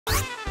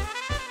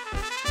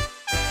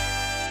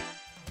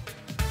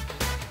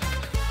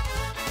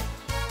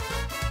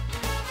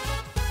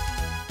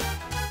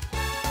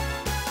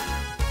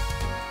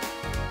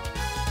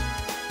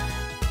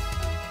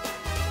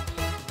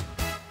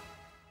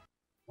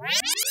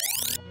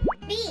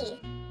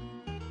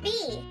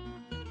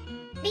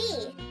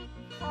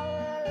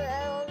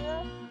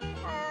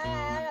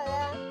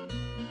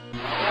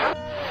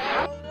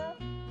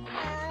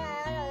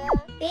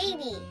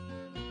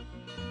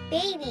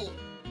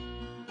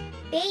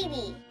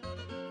Baby.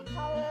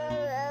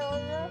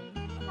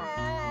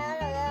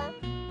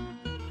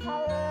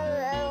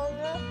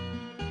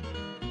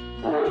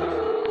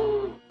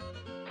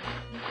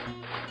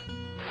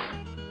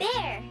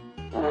 Bear.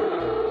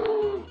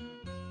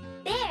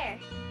 Bear.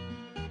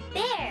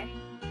 Bear.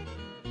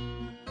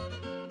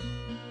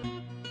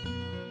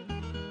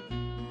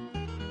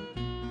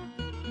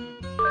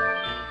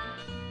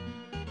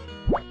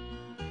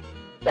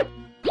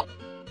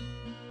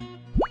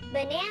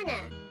 Banana.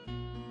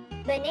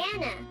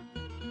 Banana.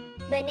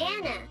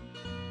 Banana.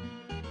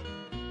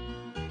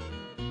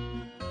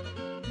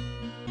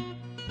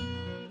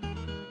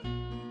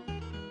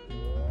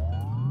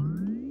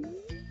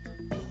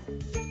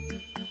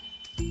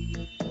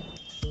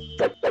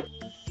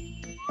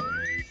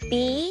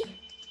 B.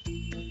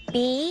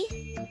 B.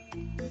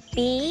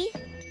 B.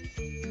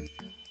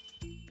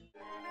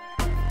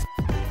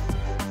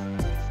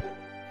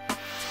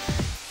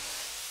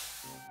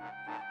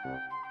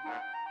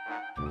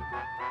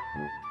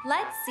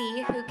 Let's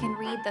see who can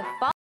read the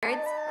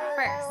words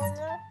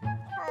first.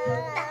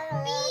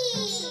 B.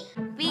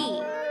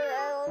 B.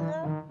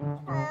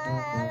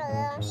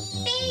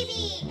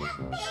 Baby.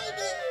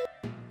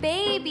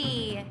 Baby.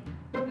 Baby.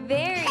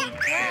 Very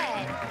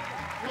good.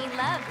 We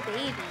love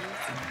babies.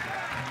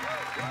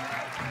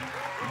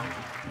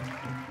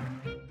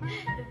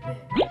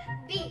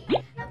 B.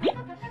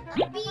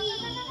 B.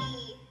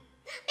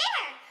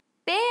 Bear.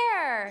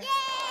 Bear. Yay!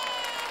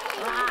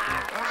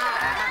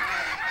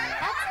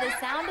 That's the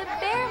sound a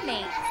bear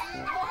makes.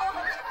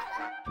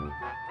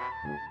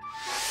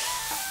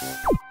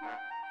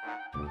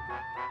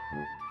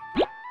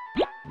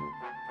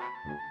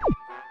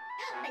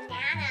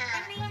 Banana.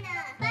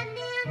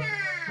 Banana.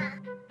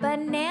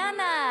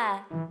 Banana.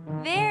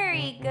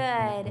 Very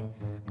good.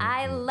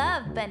 I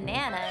love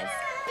bananas.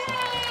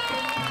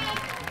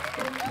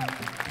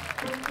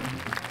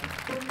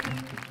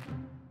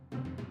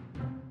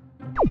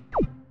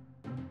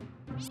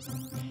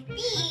 B.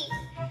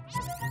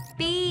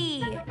 B.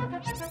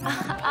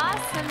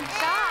 Awesome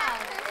job.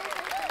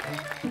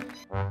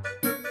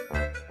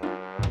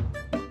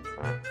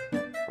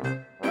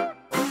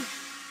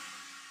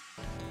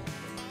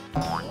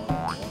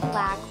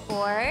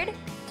 Blackboard.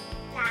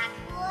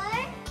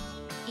 Blackboard.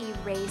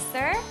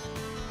 Eraser.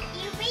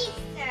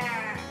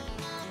 Eraser.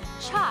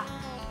 Chalk.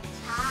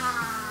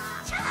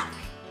 Chalk.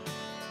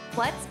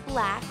 What's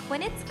black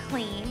when it's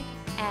clean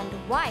and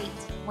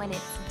white when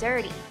it's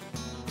dirty?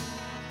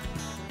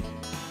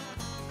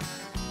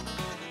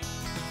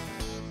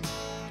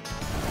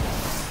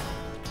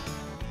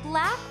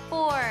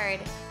 Blackboard.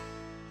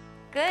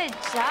 Good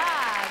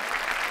job.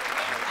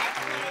 Let's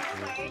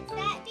learn words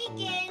that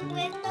begin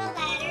with the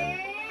letter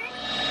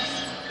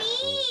B.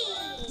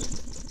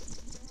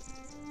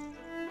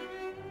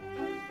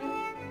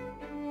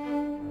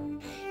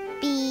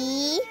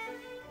 B.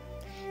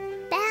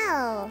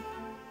 Bell.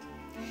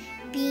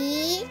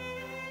 B.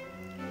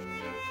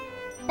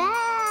 Bell.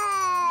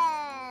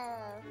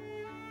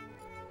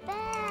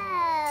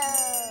 Bell.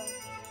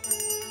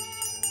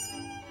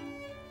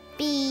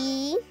 B.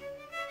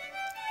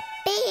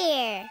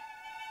 Bear.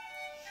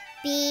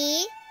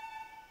 B.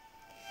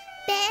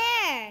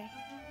 Bear.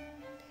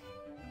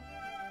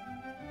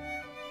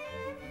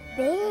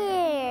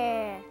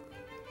 Bear.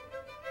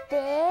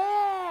 Bear.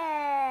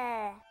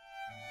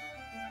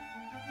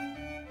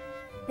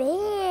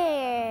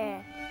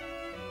 Bear.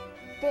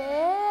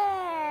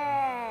 Bear.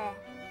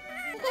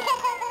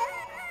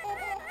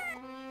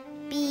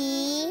 B.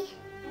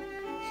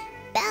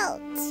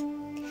 Belt.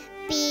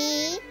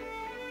 B.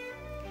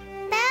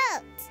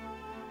 Belt.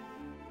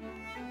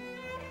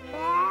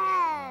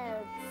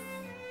 Belt.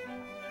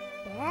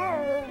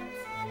 Belt.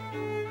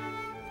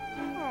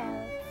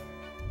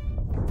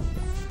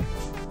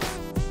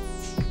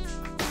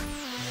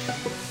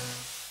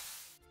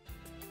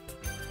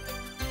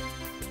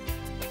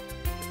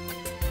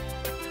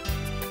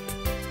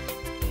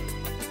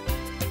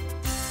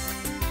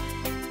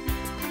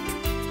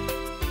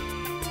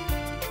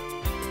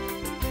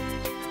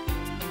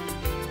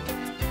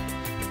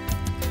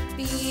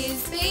 B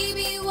is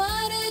baby,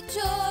 what a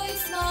joy,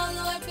 small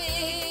or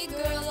big,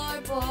 girl or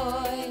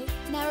boy.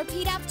 Now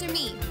repeat after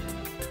me.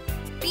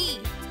 B.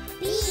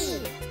 B.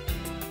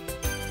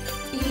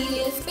 B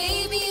is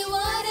baby,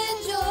 what a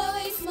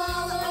joy,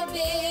 small or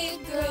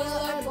big, girl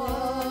or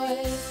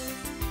boy.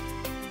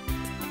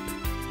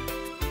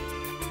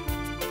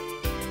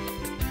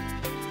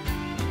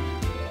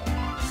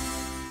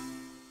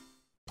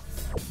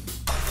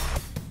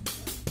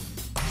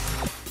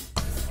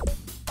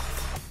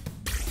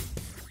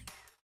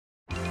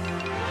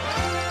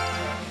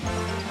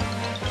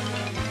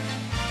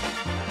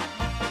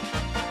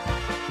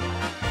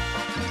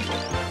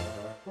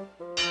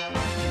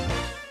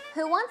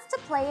 Who wants to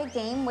play a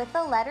game with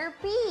the letter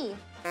B?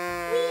 We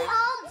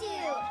all do.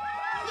 Yay!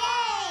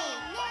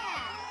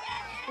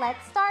 Yeah.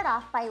 Let's start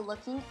off by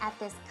looking at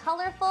this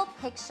colorful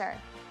picture.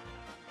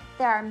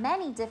 There are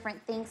many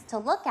different things to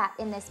look at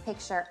in this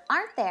picture,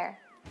 aren't there?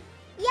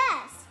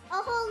 Yes, a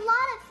whole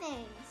lot of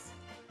things.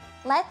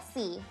 Let's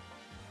see.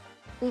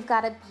 We've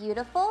got a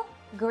beautiful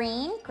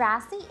green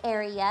grassy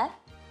area,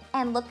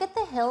 and look at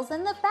the hills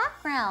in the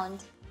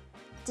background.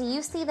 Do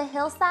you see the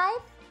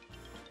hillside?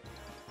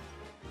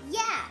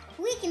 Yeah,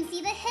 we can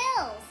see the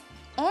hills.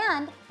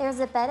 And there's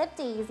a bed of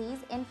daisies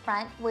in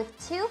front with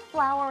 2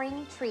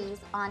 flowering trees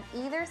on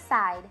either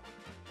side.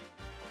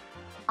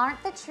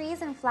 Aren't the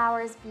trees and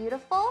flowers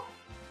beautiful?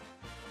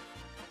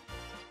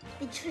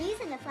 The trees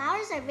and the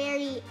flowers are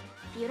very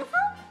beautiful?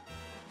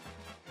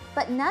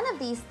 But none of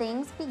these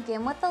things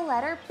begin with the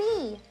letter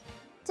B,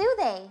 do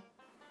they?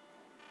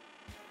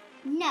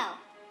 No,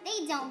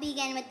 they don't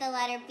begin with the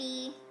letter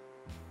B.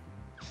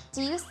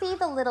 Do you see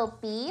the little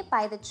bee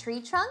by the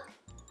tree trunk?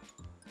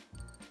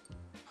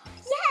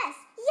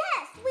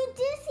 Yes, we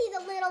do see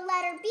the little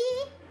letter B.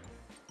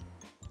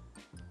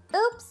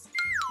 Oops,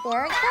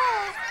 there it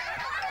goes.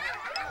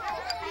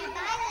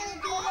 Bye-bye,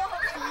 little bee.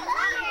 See you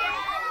later.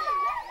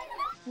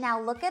 Now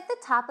look at the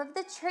top of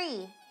the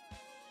tree.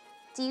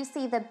 Do you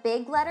see the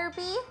big letter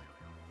B?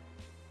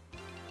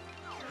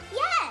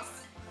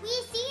 Yes, we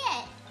see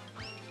it.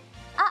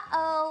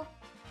 Uh-oh.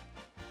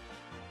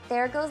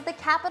 There goes the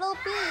capital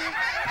B.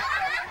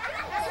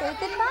 Say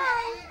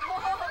goodbye.